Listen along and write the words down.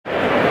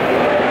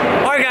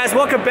guys,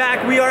 welcome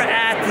back. We are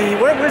at the,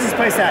 where's this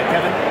place at,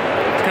 Kevin?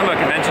 Tacoma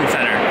Convention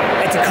Center.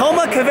 At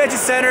Tacoma Convention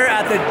Center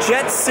at the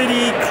Jet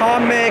City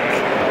Comic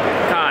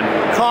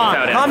Con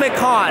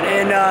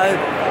in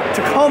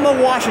Tacoma,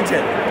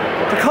 Washington.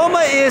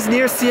 Tacoma is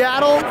near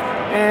Seattle,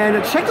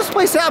 and check this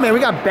place out, man. We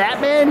got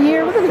Batman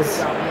here. Look at this.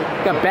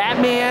 We got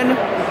Batman.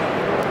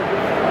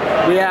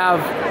 We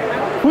have,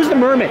 who's the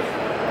mermaid?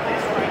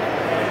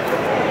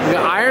 We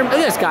got Iron. Look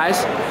at this,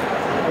 guys.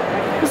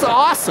 This is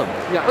awesome.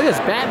 Yeah, look at this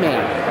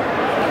Batman.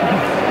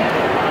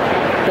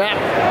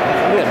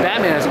 Look at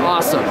Batman is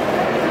awesome. I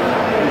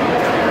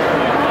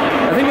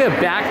think we have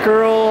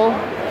Batgirl.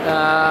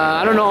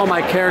 I don't know all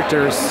my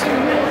characters.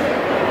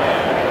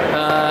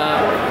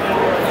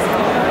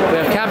 We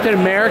have Captain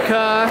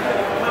America,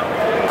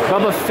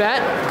 Boba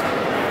Fett.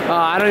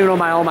 I don't even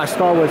know all my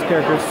Star Wars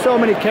characters. So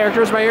many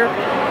characters right here.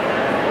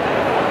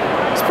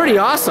 It's pretty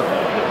awesome.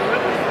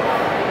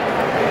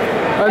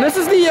 This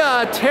is the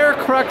Terra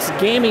Crux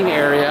gaming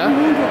area.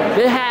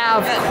 They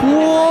have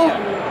cool.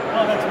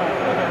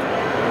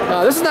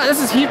 This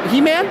is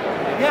He-Man?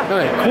 Yeah.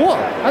 Okay, cool.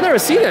 I've never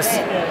seen this.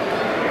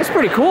 It's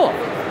pretty cool.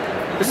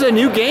 This is a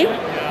new game?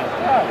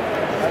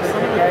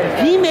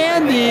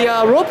 He-Man, the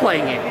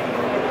role-playing game.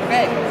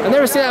 Okay. I've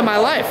never seen that in my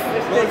life.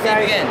 We'll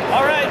again.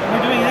 All right,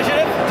 we're doing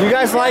initiative. Do you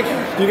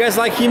guys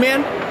like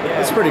He-Man?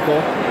 Yeah. It's pretty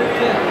cool.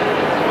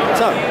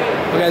 So,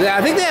 okay,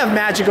 I think they have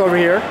magic over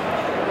here.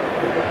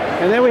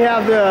 And then we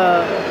have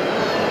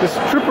this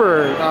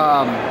trooper,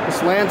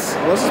 this Lance.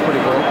 Well, this is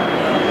pretty cool.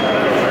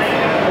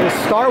 The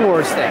Star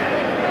Wars thing.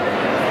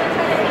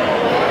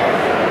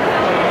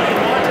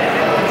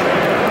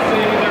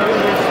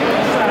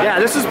 Yeah,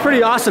 this is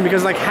pretty awesome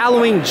because like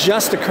Halloween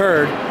just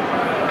occurred,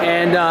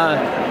 and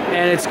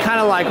it's kind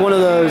of like one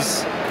of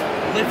those.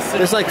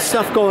 There's like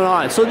stuff going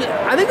on. So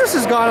I think this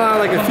has gone on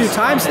like a few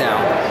times now.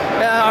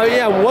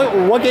 Yeah,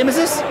 what game is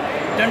this?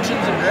 Dungeons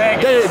and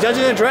Dragons.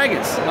 Dungeons and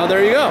Dragons. Oh,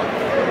 there you go.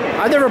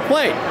 I've never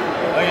played.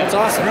 Oh yeah, it's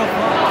awesome. Real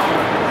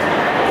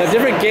fun. The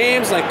different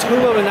games like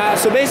Tuma and that.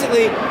 So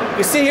basically,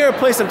 you sit here and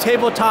play some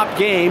tabletop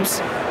games,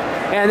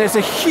 and there's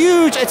a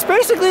huge. It's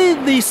basically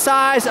the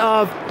size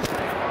of.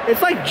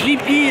 It's like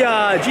GP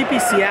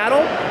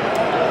Seattle,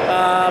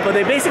 but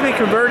they basically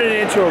converted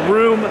it into a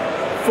room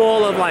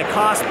full of like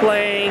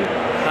cosplaying,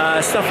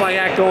 stuff like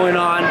that going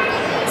on.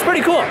 It's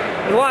pretty cool.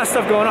 There's a lot of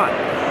stuff going on.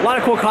 A lot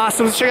of cool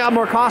costumes. Let's check out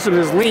more costumes.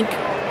 There's Link.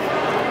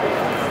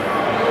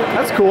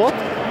 That's cool.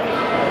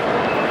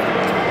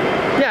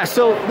 Yeah,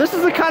 so this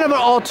is a kind of an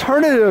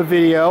alternative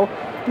video.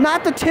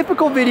 Not the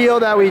typical video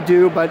that we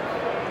do, but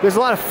there's a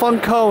lot of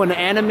Funko and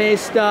anime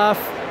stuff.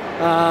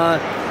 I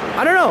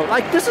don't know,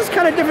 like this is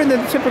kind of different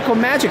than the typical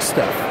Magic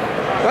stuff.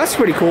 That's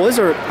pretty cool.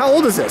 How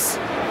old is this?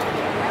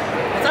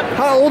 What's up?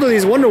 How old are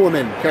these Wonder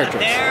Woman characters?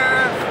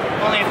 They're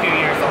only a few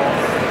years old.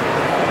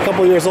 A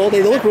couple years old?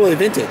 They look really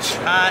vintage.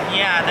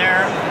 Yeah,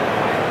 they're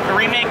a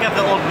remake of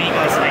the old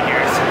Migos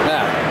figures.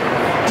 Yeah.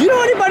 Do you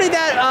know anybody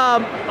that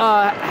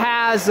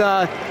has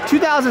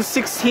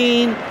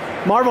 2016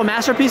 Marvel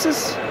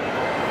Masterpieces?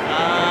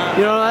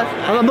 You know what?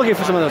 I'm looking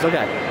for some of those,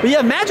 okay. But you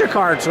have Magic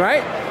cards,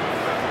 right?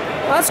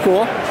 Well, that's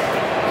cool.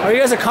 Are you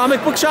guys a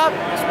comic book shop?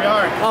 Yes, we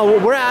are. Oh,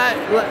 we're at,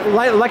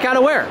 like out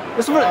of where?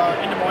 This is In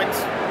Des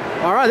Moines.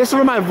 All right, this is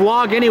for my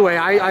vlog anyway.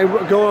 I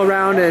go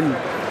around and,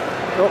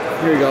 oh,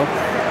 here you go.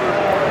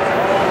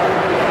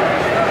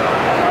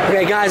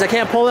 Okay, guys, I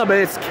can't pull it up, but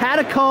it's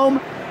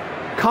Catacomb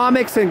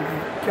Comics and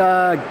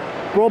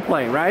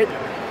role-playing, right?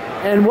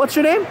 And what's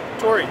your name?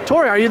 Tori.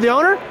 Tori, are you the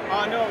owner?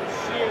 No,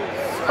 she is.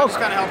 I just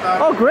kind of help out.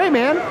 Oh, great,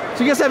 man.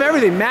 So you guys have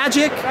everything.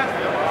 Magic,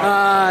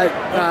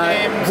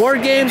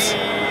 board games,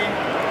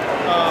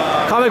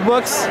 comic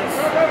books.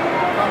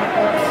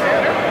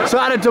 So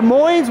out of Des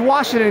Moines,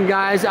 Washington,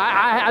 guys,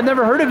 I've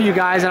never heard of you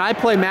guys, and I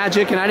play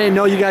Magic, and I didn't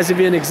know you guys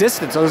even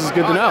existed, so this is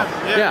good to know.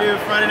 Yeah, we do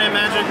Friday Night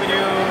Magic, we do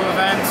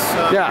events,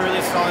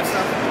 release all that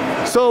stuff.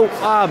 So,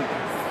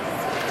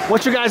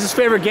 what's your guys'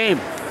 favorite game?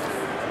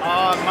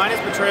 Mine is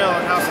Betrayal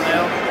and House of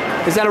Nail.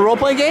 Is that a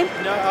role-playing game?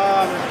 No,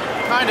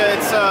 kinda.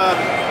 It's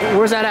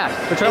where's that at?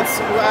 Betrayal?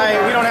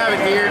 We don't have it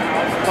here,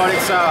 but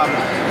it's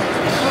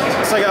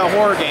like a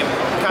horror game,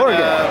 kind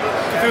of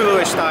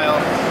Cthulhu-ish style.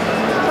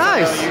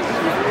 Nice. So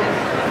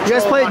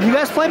you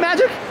guys play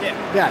Magic? Yeah.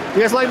 Yeah.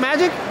 You guys like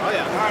Magic? Oh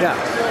yeah. Yeah.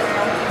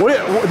 What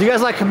do you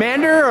guys like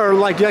Commander or do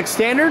you like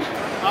Standard?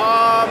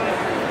 I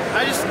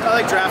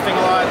like drafting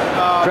a lot.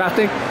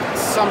 Drafting?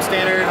 Some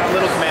Standard, a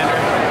little Commander.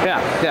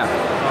 Yeah. Yeah.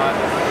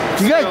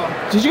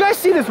 Did you guys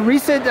see this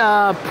recent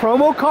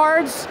promo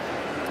cards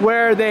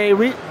where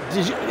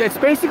it's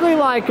basically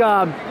like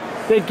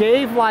they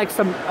gave like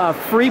some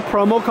free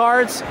promo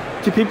cards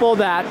to people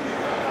that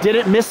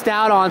missed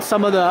out on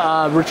some of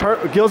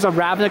the Guilds of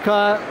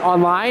Ravnica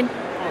online,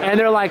 and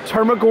they're like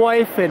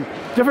Termagoyf and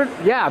different.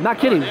 Yeah, I'm not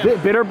kidding. Yeah.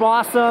 Bitter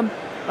Blossom,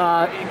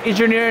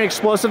 Engineering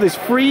Explosive. These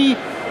free,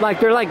 like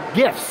they're like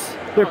gifts.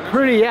 They're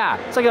pretty. Yeah,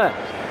 it's like a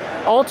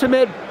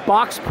ultimate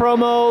box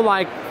promo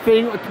like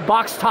thing,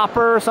 box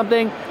topper or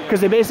something, because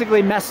they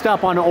basically messed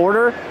up on an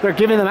order. They're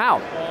giving them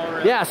out. Oh,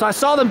 really? Yeah, so I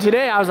saw them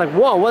today. I was like,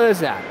 whoa, what is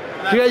that?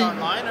 That's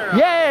online or?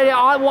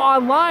 Yeah. Well,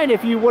 online,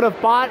 if you would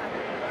have bought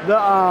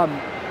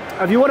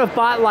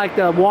like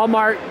the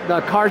Walmart,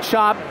 the card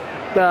shop,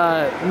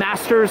 the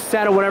Masters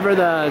set or whatever,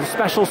 the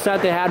special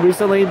set they had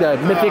recently, the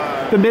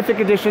Mythic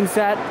Edition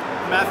set.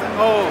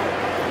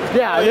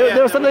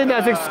 There was something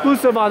that's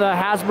exclusive on the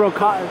Hasbro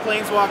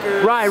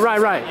Planeswalkers.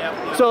 Right.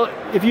 Yep. So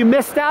if you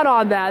missed out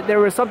on that, there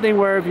was something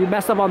where if you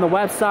messed up on the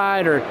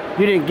website or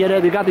you didn't get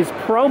it, they got these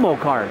promo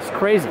cards.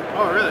 Crazy.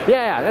 Oh, really?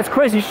 Yeah, that's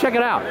crazy. You should check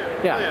it out.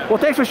 Yeah. Well,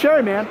 thanks for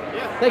sharing, man.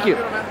 Yeah. Thank you.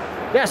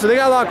 Yeah, so they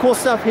got a lot of cool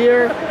stuff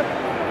here.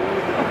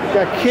 You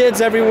got kids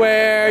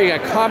everywhere. You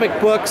got comic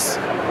books.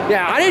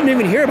 Yeah, I didn't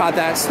even hear about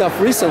that stuff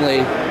recently,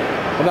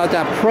 about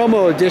that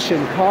promo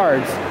edition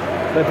cards.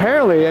 But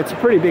apparently, it's a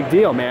pretty big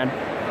deal, man.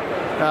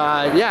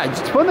 Yeah,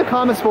 just put in the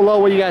comments below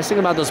what you guys think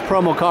about those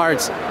promo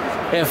cards.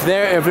 If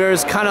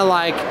there's kind of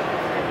like,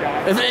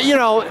 you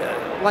know,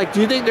 like,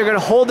 do you think they're going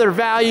to hold their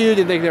value?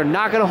 Do you think they're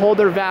not going to hold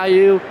their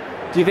value?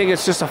 Do you think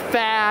it's just a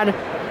fad?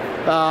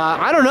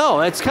 I don't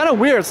know. It's kind of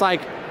weird. It's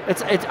like,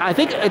 I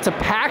think it's a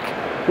pack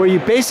where you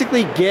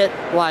basically get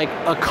like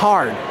a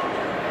card.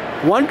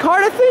 One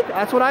card, I think?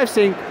 That's what I've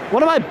seen.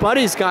 One of my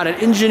buddies got an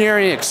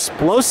engineering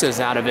explosives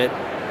out of it.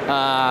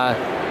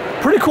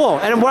 Pretty cool.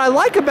 And what I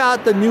like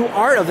about the new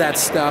art of that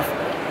stuff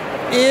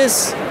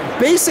is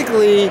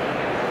basically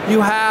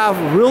you have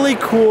really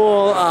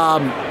cool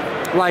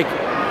like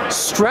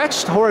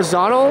stretched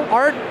horizontal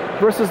art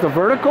versus the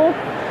vertical.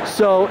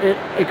 So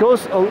it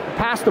goes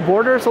past the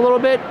borders a little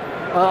bit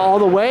all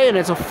the way, and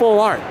it's a full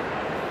art.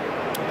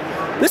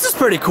 This is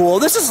pretty cool.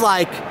 This is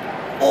like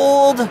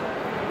old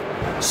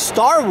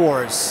Star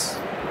Wars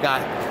guy.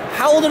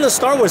 How old are the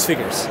Star Wars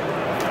figures?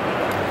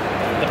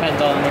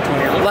 Depends on which one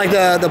you're looking Like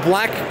the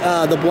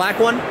black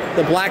one,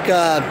 the black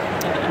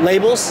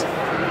labels.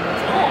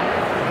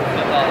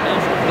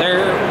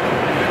 They're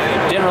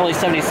generally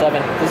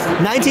 77.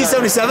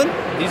 1977.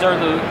 Those are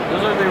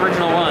the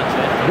original ones.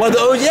 Man. Well,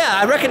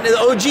 I reckon the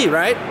OG,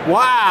 right?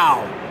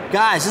 Wow,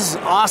 guys, this is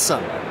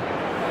awesome.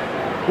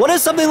 What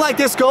does something like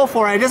this go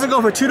for? It doesn't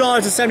go for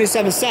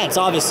 $2.77,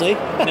 obviously.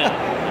 No.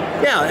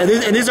 Yeah,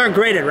 and these aren't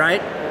graded,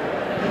 right?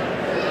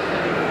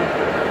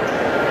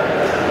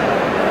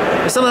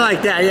 Something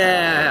like that,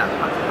 yeah.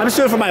 I'm just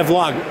doing it for my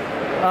vlog.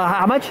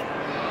 How much?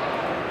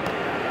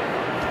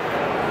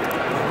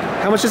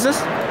 How much is this?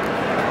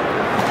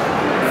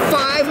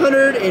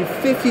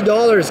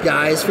 $550,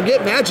 guys.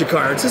 Forget magic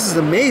cards. This is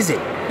amazing.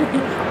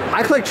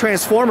 I collect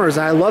Transformers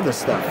and I love this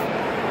stuff.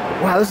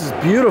 Wow, this is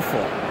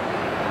beautiful.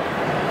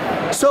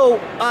 So,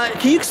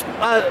 can you,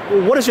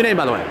 what is your name,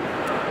 by the way?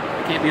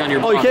 Can't be on your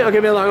vlog. Oh, you can't?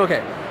 Okay,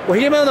 okay. Well,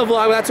 he came on the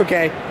vlog, but that's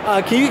okay.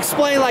 Can you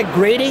explain, like,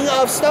 grading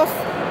of stuff?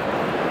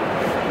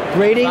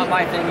 Grading? Not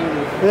my thing.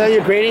 Yeah,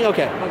 you're grading?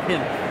 Okay. Fuck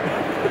him.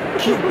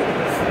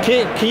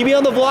 Can you be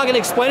on the vlog and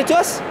explain it to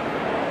us?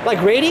 Like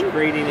grading?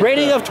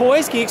 Grading of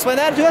toys? Can you explain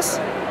that to us?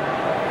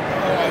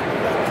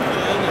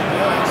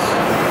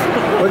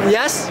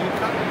 Yes?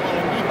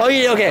 Oh,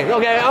 yeah, okay.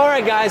 All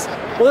right, guys.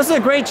 Well, this is a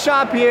great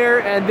shop here,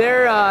 and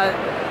they're,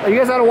 are you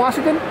guys out of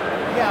Washington?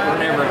 Yeah.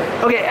 Whenever.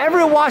 Okay,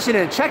 Everett,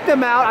 Washington. Check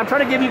them out. I'm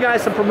trying to give you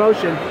guys some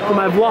promotion for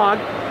my vlog.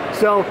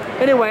 So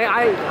anyway,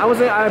 I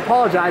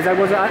apologize. I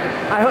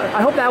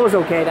hope that was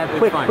okay. That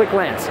quick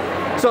glance.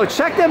 So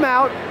check them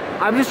out.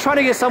 I'm just trying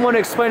to get someone to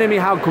explain to me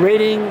how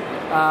grading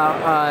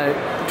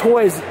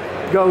toys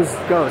goes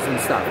and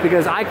stuff,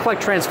 because I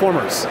collect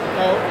Transformers.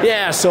 Oh.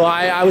 Yeah. So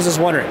I was just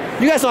wondering.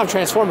 You guys don't have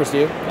Transformers, do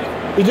you?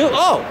 You do?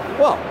 Oh,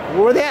 well,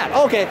 where are they at?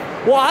 Okay.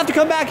 Well, I'll have to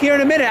come back here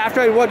in a minute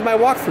after I do my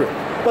walkthrough.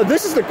 But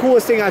this is the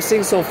coolest thing I've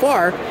seen so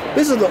far.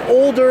 This is the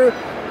older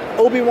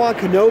Obi-Wan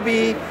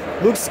Kenobi,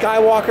 Luke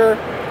Skywalker.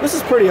 This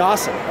is pretty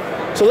awesome.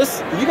 So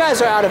you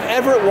guys are out of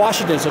Everett,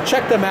 Washington, so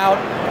check them out.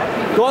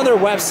 Go on their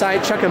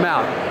website, check them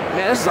out.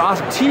 Man, this is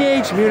awesome.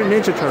 Teenage Mutant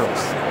Ninja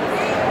Turtles.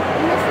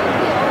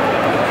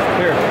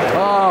 Here.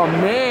 Oh,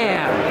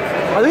 man.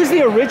 Are these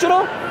the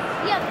original?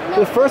 Yeah.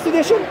 The first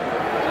edition?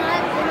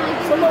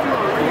 Some of them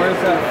are.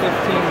 Where's that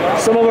 $15?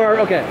 Some of them are,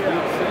 okay.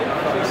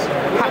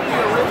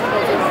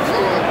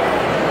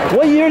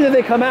 What year did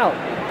they come out?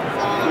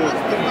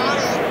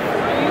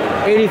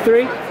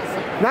 83?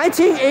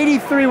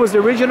 1983 was the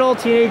original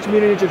Teenage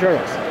Mutant Ninja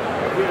Turtles.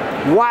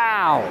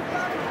 Wow.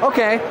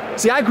 Okay.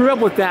 See, I grew up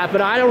with that,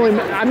 but I don't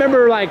remember. I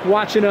remember like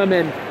watching them,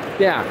 and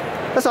yeah,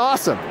 that's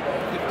awesome.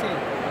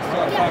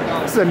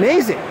 15. This is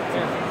amazing.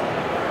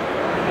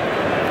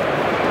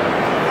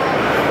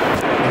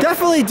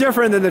 Definitely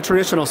different than the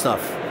traditional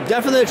stuff.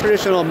 Definitely the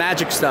traditional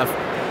magic stuff.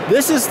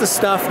 This is the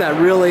stuff that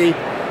really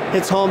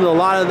hits home to a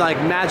lot of like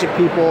magic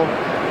people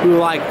who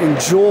like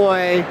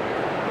enjoy,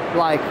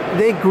 like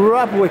they grew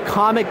up with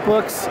comic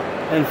books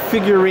and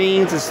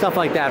figurines and stuff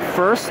like that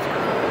first.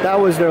 That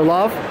was their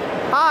love.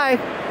 Hi.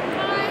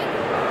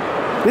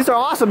 Hi. These are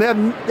awesome. They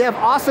have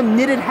awesome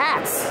knitted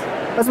hats.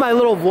 That's my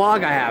little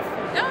vlog I have.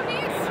 Oh,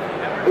 neat.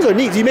 These are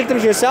neat. Do you make them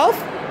yourself?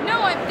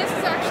 No, this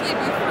is actually a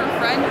gift for a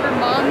friend. Her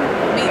mom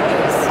made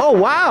these. Oh,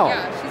 wow.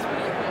 Yeah, she's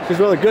really cool. She's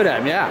really good at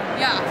them, yeah.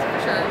 Yeah, for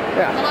sure.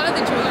 Yeah. A lot of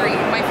the jewelry,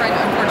 my friend,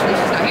 unfortunately,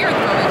 she's not here at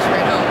the moment. She's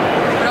right home.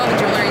 But all the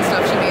jewelry and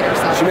stuff she made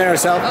herself. She made it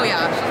herself? Oh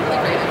yeah, she's really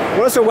creative.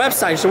 What's her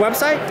website? Is her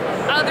website?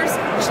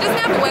 She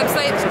doesn't have a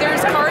website. There's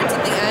cards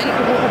at the end.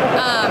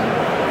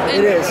 And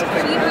It is. She has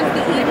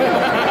the email.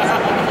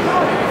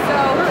 So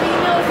her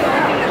email is the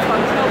only thing that's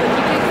functional, but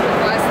you can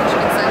request and she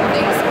can send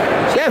things.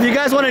 Yeah, if you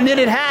guys want a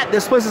knitted hat,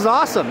 this place is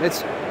awesome.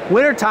 It's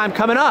winter time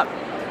coming up.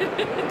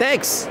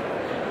 Thanks.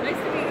 Nice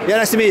to meet you. Yeah,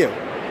 nice to meet you.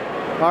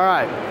 All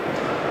right.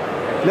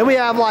 Then we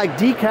have like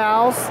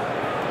decals.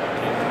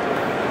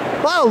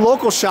 A lot of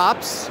local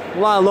shops.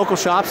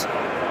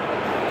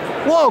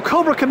 Whoa,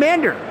 Cobra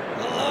Commander.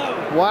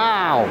 Hello.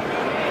 Wow. He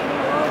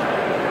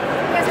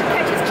has to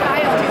catch his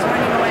child who's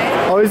running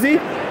away. Oh, is he?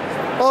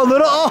 Oh,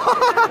 little. Oh.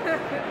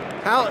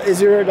 How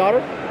is your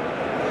daughter?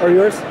 Or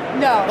yours?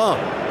 No. Oh,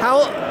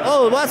 how?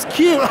 Oh, that's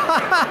cute.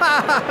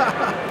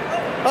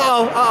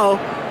 Uh-oh.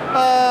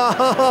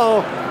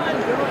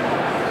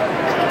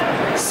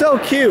 So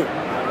cute.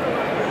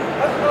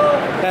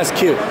 That's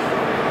cute.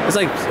 It's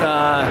like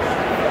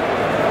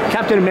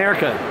Captain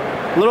America.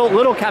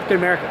 Little Captain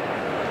America.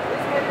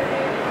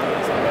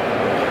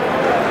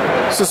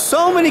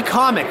 So many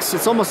comics.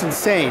 It's almost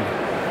insane.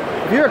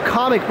 If you're a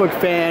comic book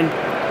fan,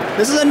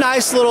 this is a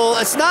nice little,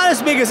 it's not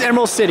as big as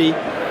Emerald City.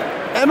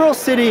 Emerald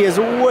City is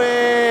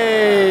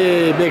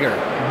way bigger,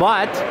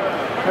 but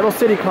Emerald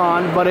City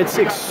Con, but it's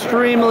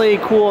extremely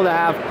cool to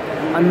have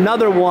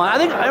another one. I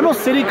think Emerald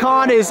City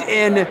Con is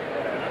in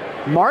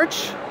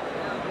March.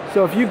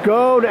 So if you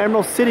go to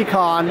Emerald City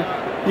Con,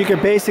 you can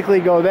basically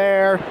go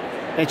there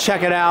and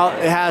check it out.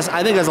 It has,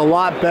 I think, has a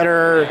lot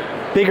better,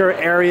 bigger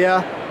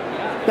area.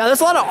 Now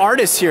there's a lot of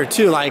artists here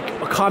too, like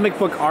comic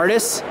book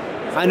artists,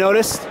 I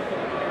noticed.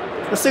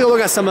 Let's take a look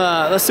at some,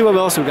 let's see what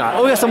else we got.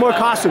 Oh, we got some more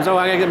costumes. Oh,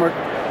 I gotta get more.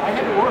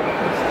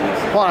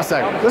 Hold on a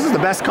second. This is the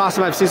best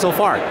costume I've seen so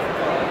far.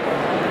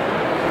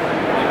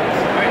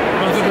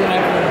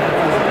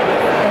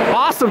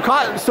 Awesome.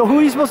 So who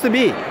are you supposed to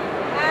be?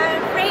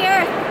 Free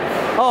Earth.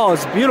 Oh,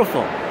 it's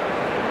beautiful.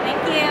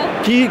 Thank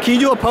you. Can you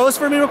do a pose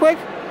for me real quick?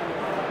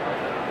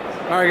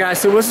 All right, guys.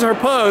 So this is her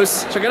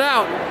pose. Check it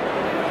out.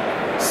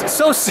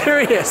 So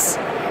serious.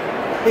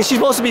 Is she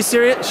supposed to be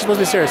serious? She's supposed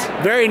to be serious.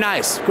 Very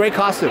nice. Great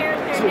costume.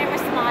 Character never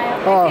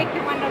smile. Oh. I take the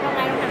one that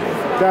I don't have to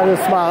smile. That is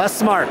a smile. That's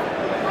smart.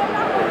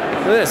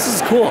 Look at this. This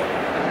is cool.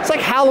 It's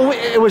like Halloween.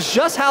 It was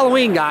just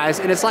Halloween, guys,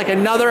 and it's like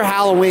another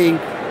Halloween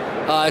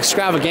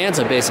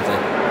extravaganza, basically.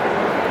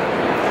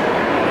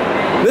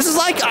 This is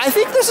like, I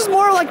think this is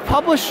more like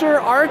publisher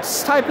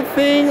arts type of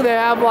thing. They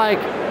have like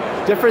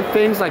different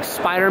things like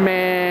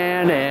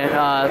Spider-Man and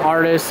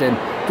artists and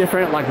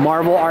different like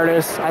Marvel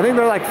artists. I think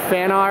they're like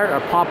fan art or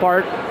pop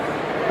art.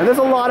 And there's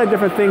a lot of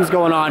different things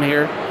going on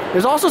here.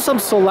 There's also some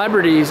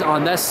celebrities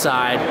on this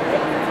side.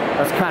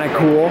 That's kind of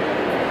cool.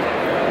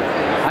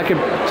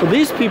 So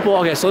these people,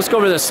 okay, so let's go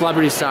over to the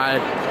celebrity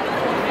side.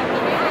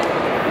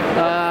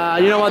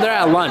 You know what, they're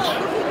at lunch.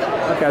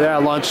 Okay, they're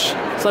at lunch.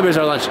 Celebrities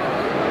are at lunch.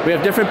 We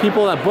have different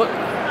people that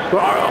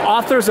are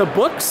authors of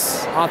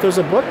books.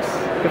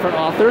 Different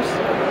authors.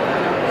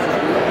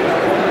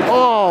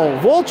 Oh,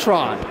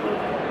 Voltron.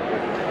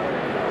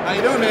 How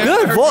you doing, man?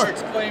 Good.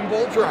 Explain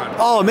Voltron.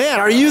 Oh man,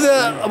 are you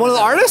one of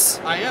the artists?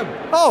 I am.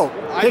 Oh,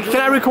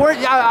 can I record?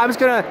 Yeah, I was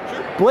gonna.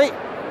 Sure.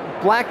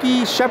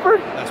 Blackie Shepherd.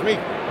 That's me.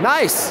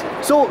 Nice.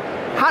 So,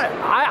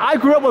 I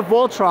grew up with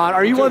Voltron.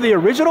 Are you one of the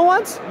original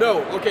ones?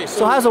 No. Okay.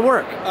 So how does it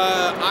work?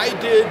 I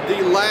did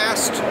the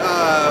last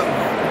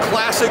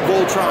classic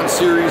Voltron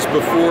series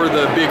before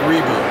the big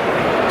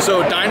reboot.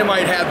 So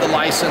Dynamite had the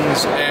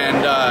license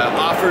and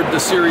offered the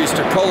series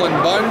to Cullen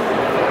Bunn,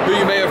 who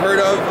you may have heard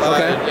of.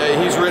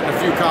 Okay. He's written a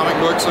few comic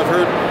books, I've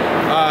heard.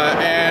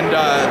 And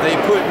they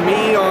put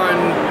me on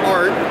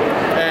art,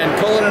 and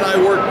Cullen and I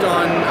worked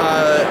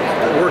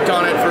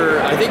on it for,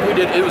 I think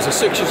it was a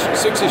six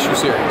issue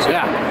series.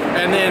 Yeah.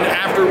 And then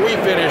after we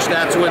finished,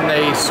 that's when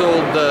they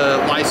sold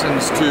the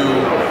license to,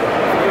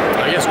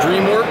 I guess,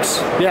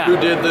 DreamWorks, yeah, who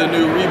did the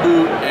new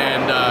reboot.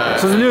 And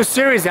so there's a new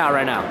series out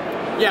right now.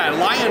 Yeah,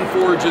 Lion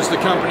Forge is the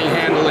company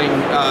handling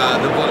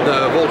the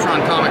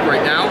Voltron comic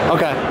right now.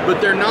 Okay.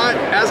 But they're not,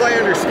 as I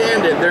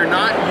understand it, they're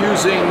not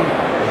using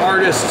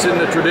artists in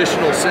the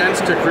traditional sense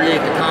to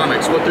create the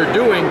comics. What they're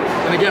doing,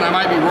 and again, I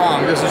might be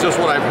wrong, this is just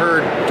what I've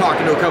heard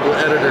talking to a couple of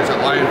editors at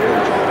Lion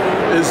Forge,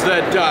 is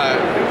that,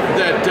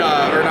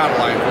 or not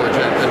Lion Forge,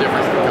 a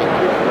different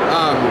company.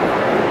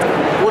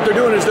 What they're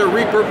doing is they're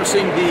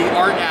repurposing the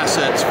art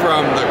assets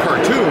from the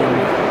cartoon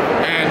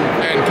and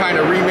kind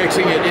of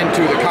remixing it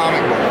into the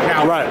comic book.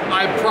 Now, right.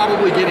 I'm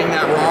probably getting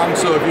that wrong,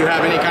 so if you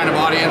have any kind of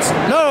audience...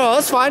 No,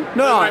 that's fine.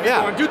 No,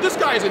 yeah. Going, dude, this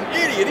guy's an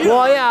idiot.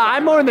 Well, yeah,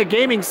 I'm more on the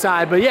gaming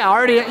side, but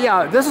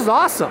yeah, this is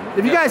awesome.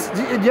 If you guys,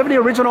 do you have any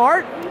original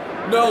art?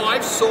 No,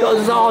 I've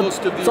sold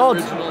most of the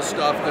original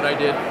stuff that I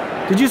did.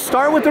 Did you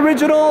start with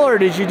original, or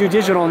did you do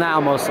digital now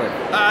mostly?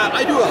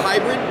 I do a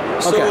hybrid.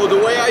 So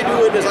the way I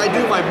do it is I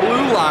do my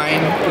blue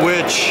line,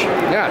 which...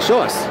 Yeah, show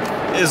us.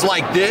 Is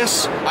like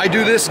this. I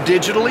do this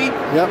digitally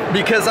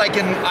because I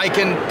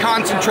can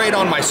concentrate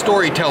on my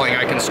storytelling.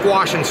 I can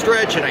squash and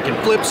stretch, and I can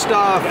flip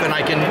stuff, and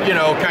I can, you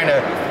know, kind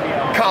of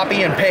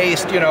copy and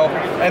paste, you know,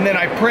 and then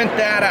I print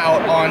that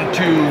out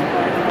onto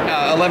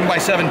 11 by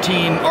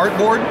 17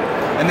 artboard,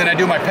 and then I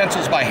do my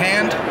pencils by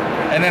hand,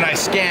 and then I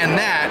scan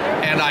that,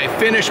 and I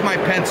finish my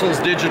pencils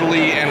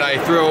digitally, and I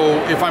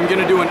throw, if I'm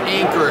gonna do an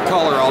ink or a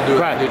color, I'll do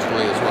it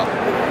digitally as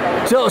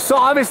well. So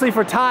obviously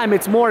for time,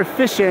 it's more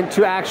efficient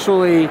to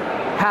actually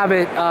have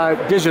it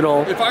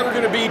digital. If I were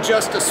gonna be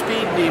just a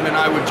speed demon,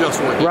 I would just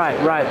work.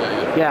 Right,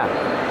 yeah.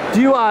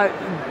 Do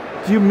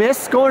you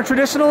miss going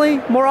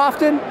traditionally more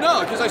often? No,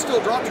 because I still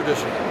draw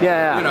traditional.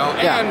 Yeah. You know,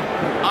 and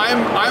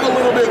I'm a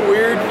little bit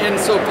weird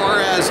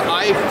insofar as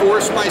I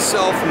force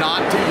myself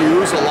not to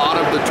use a lot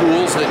of the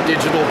tools that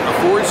digital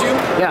affords you,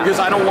 because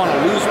I don't want to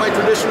lose my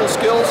traditional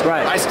skills.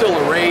 Right. I still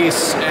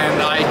erase,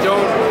 and I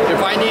don't.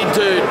 If I need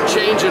to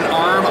change an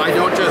arm, I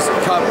don't just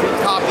copy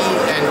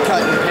and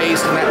cut and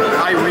paste, and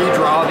I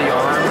redraw the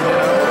arm. You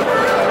know?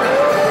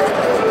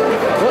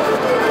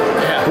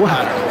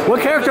 Yeah. What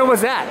character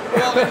was that?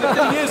 Well, the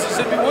thing is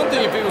it'd be one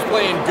thing if he was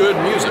playing good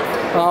music.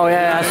 Oh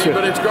yeah, that's true.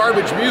 But it's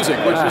garbage music,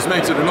 which just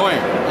makes it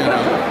annoying, you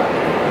know.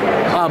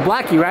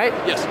 Blackie, right?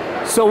 Yes.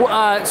 So,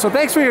 so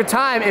thanks for your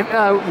time.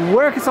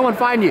 Where can someone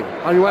find you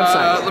on your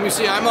website? Let me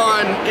see. I'm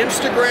on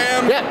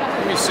Instagram. Yeah.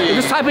 Let me see.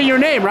 Just type in your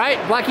name, right?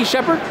 Blackie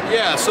Shepherd?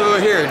 Yeah. So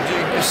here,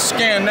 just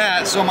scan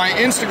that. So my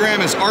Instagram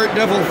is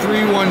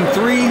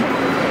ArtDevil313,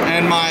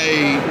 and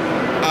my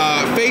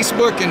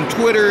Facebook and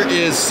Twitter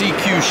is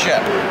CQ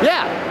Shep.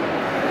 Yeah.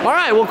 All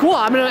right, well, cool.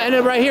 I'm gonna end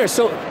it right here.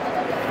 So,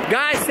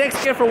 guys,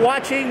 thanks again for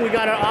watching. We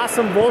got an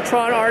awesome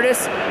Voltron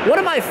artist. One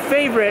of my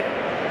favorite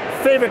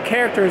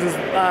characters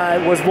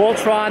was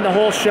Voltron, the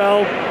whole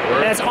show.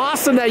 And it's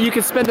awesome that you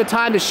can spend the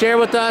time to share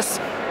with us.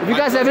 If you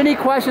guys have any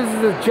questions,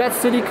 this is Jet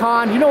City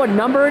Con. You know what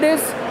number it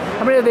is?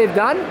 How many they've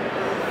done?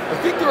 I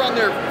think they're on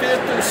their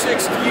 5th or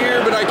 6th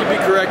year, but I could be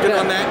corrected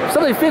on that.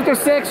 Something 5th or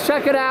 6th.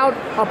 Check it out.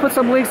 I'll put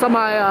some links on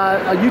my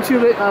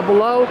YouTube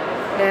below.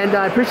 And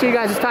I appreciate you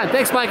guys' time.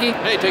 Thanks, Mikey.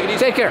 Hey, take it easy.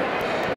 Take care.